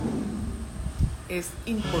es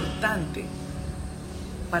importante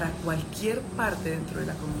para cualquier parte dentro de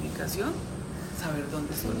la comunicación saber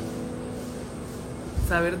dónde estoy.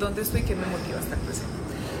 Saber dónde estoy y qué me motiva a estar presente.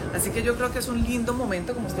 Así que yo creo que es un lindo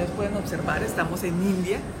momento, como ustedes pueden observar, estamos en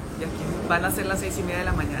India y aquí van a ser las 6:30 de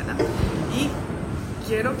la mañana y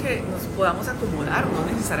quiero que nos podamos acomodar, no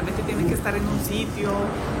necesariamente tienen que estar en un sitio,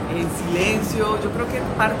 en silencio. Yo creo que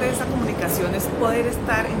parte de esa comunicación es poder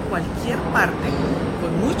estar en cualquier parte,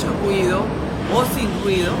 con mucho ruido o sin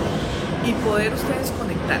ruido, y poder ustedes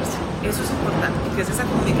conectarse. Eso es importante, porque es esa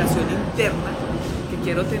comunicación interna que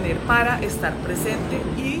quiero tener para estar presente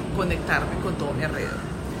y conectarme con todo mi alrededor.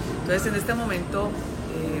 Entonces en este momento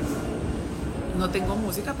no tengo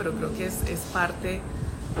música, pero creo que es parte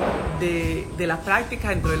de la práctica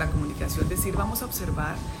dentro de la comunicación, decir vamos a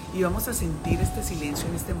observar y vamos a sentir este silencio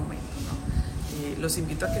en este momento, ¿no? Los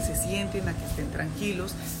invito a que se sienten, a que estén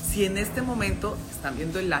tranquilos. Si en este momento están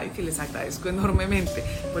viendo el live, que les agradezco enormemente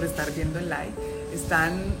por estar viendo el live,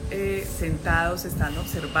 están sentados, están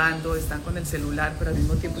observando, están con el celular, pero al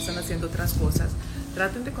mismo tiempo están haciendo otras cosas,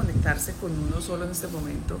 traten de conectarse con uno solo en este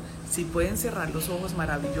momento. Si pueden cerrar los ojos,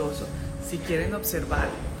 maravilloso. Si quieren observar,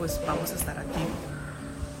 pues vamos a estar aquí.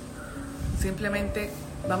 Simplemente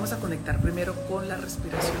vamos a conectar primero con la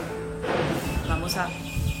respiración. Vamos a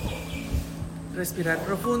respirar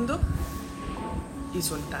profundo y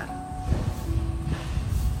soltar.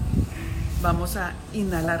 Vamos a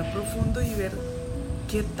inhalar profundo y ver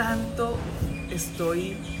qué tanto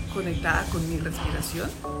estoy conectada con mi respiración.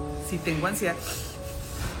 Si tengo ansiedad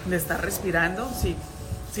de estar respirando,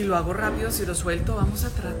 si lo hago rápido, si lo suelto, vamos a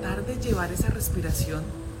tratar de llevar esa respiración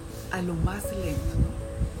a lo más lento,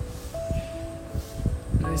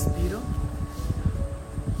 ¿no? Respiro,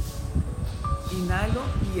 inhalo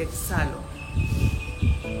y exhalo.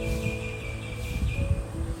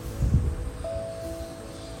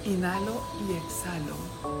 Inhalo y exhalo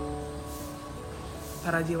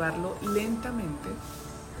para llevarlo lentamente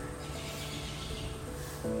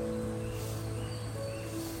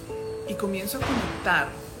y comienzo a conectar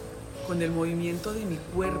con el movimiento de mi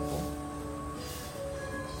cuerpo,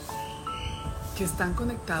 que están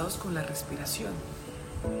conectados con la respiración.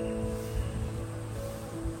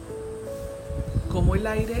 Cómo el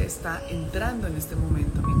aire está entrando en este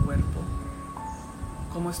momento a mi cuerpo,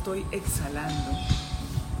 cómo estoy exhalando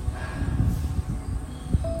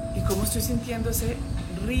y cómo estoy sintiendo ese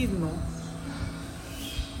ritmo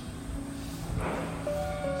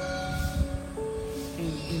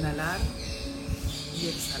en inhalar y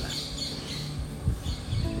exhalar.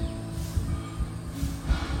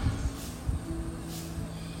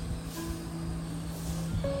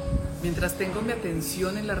 Mientras tengo mi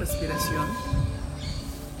atención en la respiración,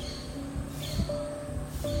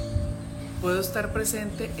 puedo estar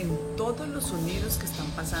presente en todos los sonidos que están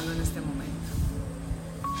pasando en este momento.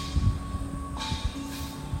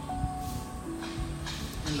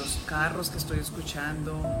 En los carros que estoy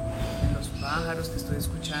escuchando, en los pájaros que estoy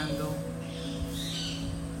escuchando,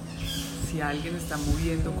 si alguien está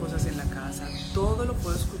moviendo cosas en la casa, todo lo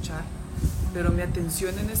puedo escuchar, pero mi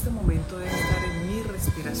atención en este momento debe estar en mi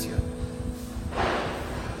respiración.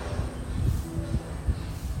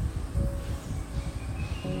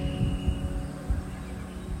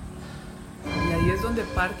 Y ahí es donde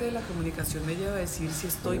parte de la comunicación me lleva a decir si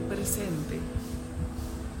estoy presente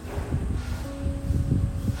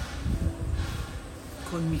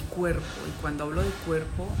con mi cuerpo. Y cuando hablo de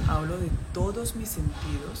cuerpo, hablo de todos mis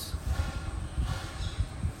sentidos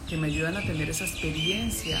que me ayudan a tener esa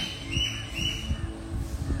experiencia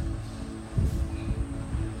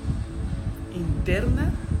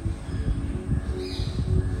interna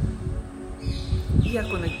y a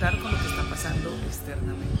conectar con lo que está pasando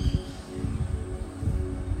externamente.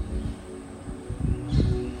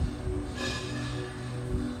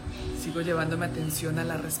 Sigo llevando mi atención a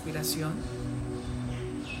la respiración.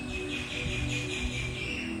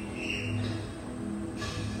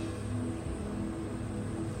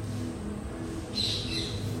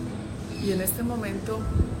 Y en este momento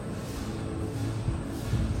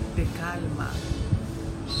de calma,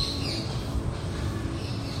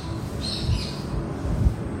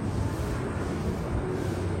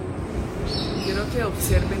 quiero que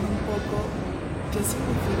observen un poco qué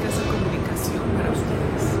significa esa comunicación para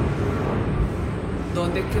ustedes.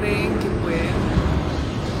 ¿Dónde creen que pueden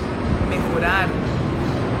mejorar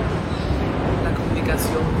la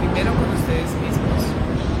comunicación primero con ustedes mismos?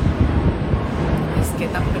 ¿Qué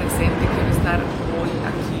tan presente quiero estar hoy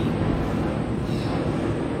aquí?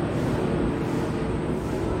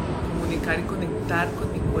 Comunicar y conectar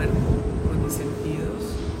con mi cuerpo, con mis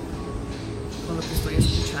sentidos, con lo que estoy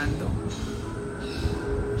escuchando.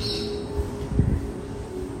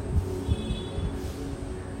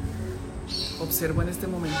 Observo en este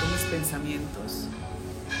momento mis pensamientos.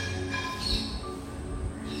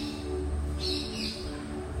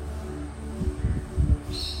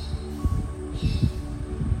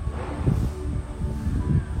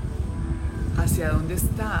 ¿Hacia dónde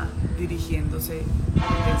está dirigiéndose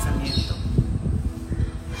el pensamiento?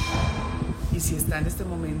 Y si está en este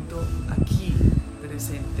momento aquí,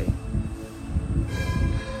 presente,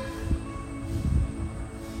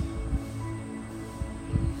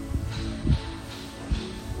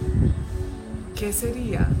 ¿qué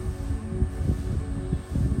sería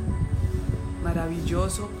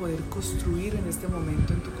maravilloso poder construir en este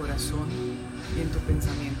momento en tu corazón y en tu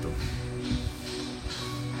pensamiento?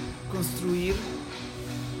 Construir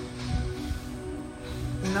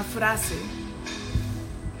una frase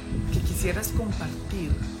que quisieras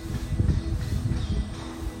compartir,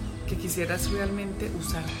 que quisieras realmente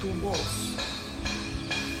usar tu voz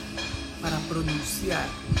para pronunciar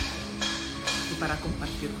y para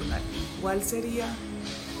compartir con alguien. ¿Cuál sería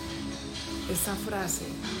esa frase?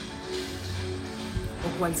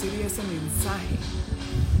 ¿O cuál sería ese mensaje?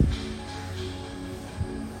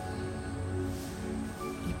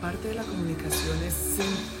 Y parte de la comunicación es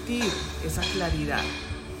sentir esa claridad,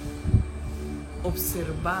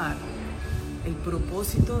 observar el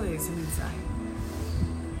propósito de ese mensaje.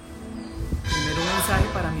 Primero, un mensaje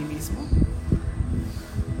para mí mismo,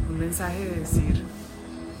 un mensaje de decir,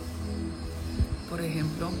 por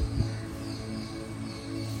ejemplo,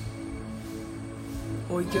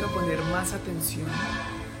 hoy quiero poner más atención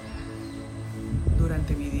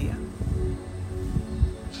durante mi día.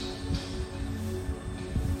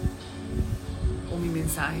 O mi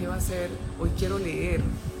mensaje va a ser, hoy quiero leer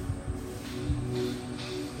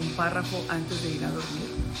un párrafo antes de ir a dormir.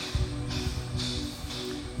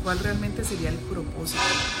 ¿Cuál realmente sería el propósito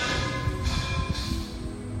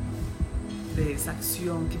de esa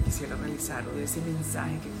acción que quisiera realizar o de ese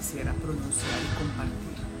mensaje que quisiera pronunciar y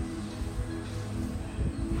compartir?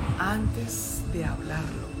 Antes de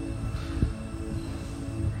hablarlo,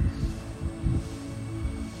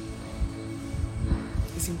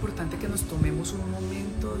 es importante que nos tomemos un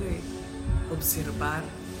momento de observar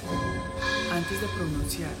antes de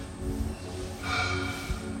pronunciar.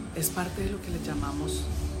 Es parte de lo que le llamamos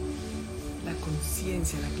la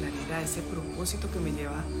conciencia, la claridad, ese propósito que me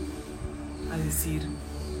lleva a decir,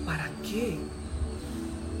 ¿para qué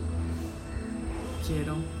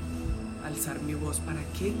quiero alzar mi voz? ¿Para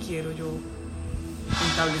qué quiero yo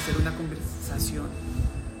establecer una conversación?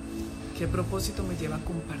 ¿Qué propósito me lleva a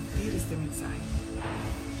compartir este mensaje?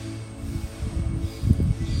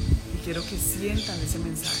 Y quiero que sientan ese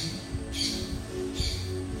mensaje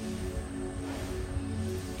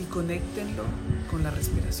y conéctenlo con la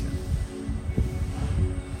respiración.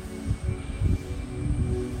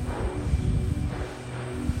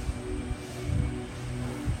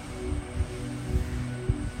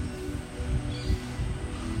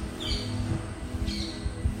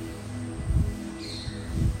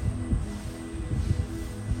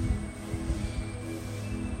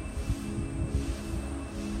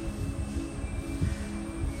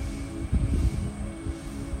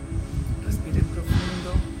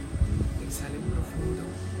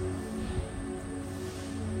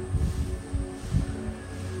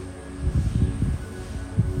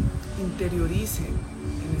 Interioricen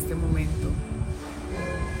en este momento,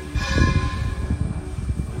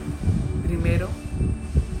 primero,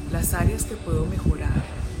 las áreas que puedo mejorar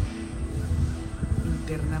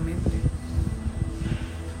internamente,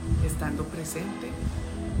 estando presente,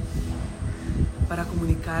 para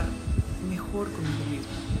comunicar mejor conmigo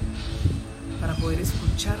mismo, para poder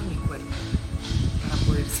escuchar mi cuerpo, para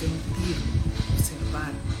poder sentir,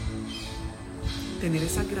 observar, tener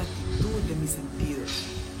esa gratitud de mis sentidos.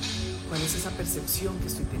 ¿Cuál es esa percepción que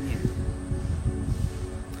estoy teniendo?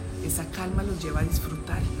 Esa calma los lleva a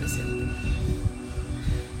disfrutar el presente.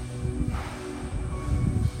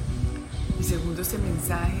 Y segundo, ese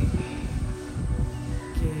mensaje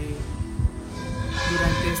que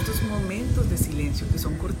durante estos momentos de silencio, que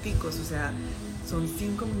son corticos, o sea, son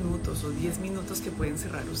 5 minutos o 10 minutos que pueden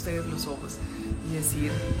cerrar ustedes los ojos y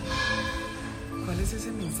decir, ¿cuál es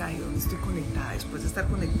ese mensaje? ¿Dónde estoy conectada? Después de estar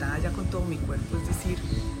conectada ya con todo mi cuerpo, es decir,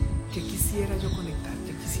 ¿qué quisiera yo conectar?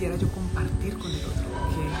 ¿Qué quisiera yo compartir con el otro?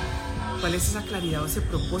 ¿Cuál es esa claridad o ese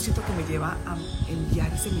propósito que me lleva a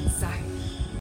enviar ese mensaje?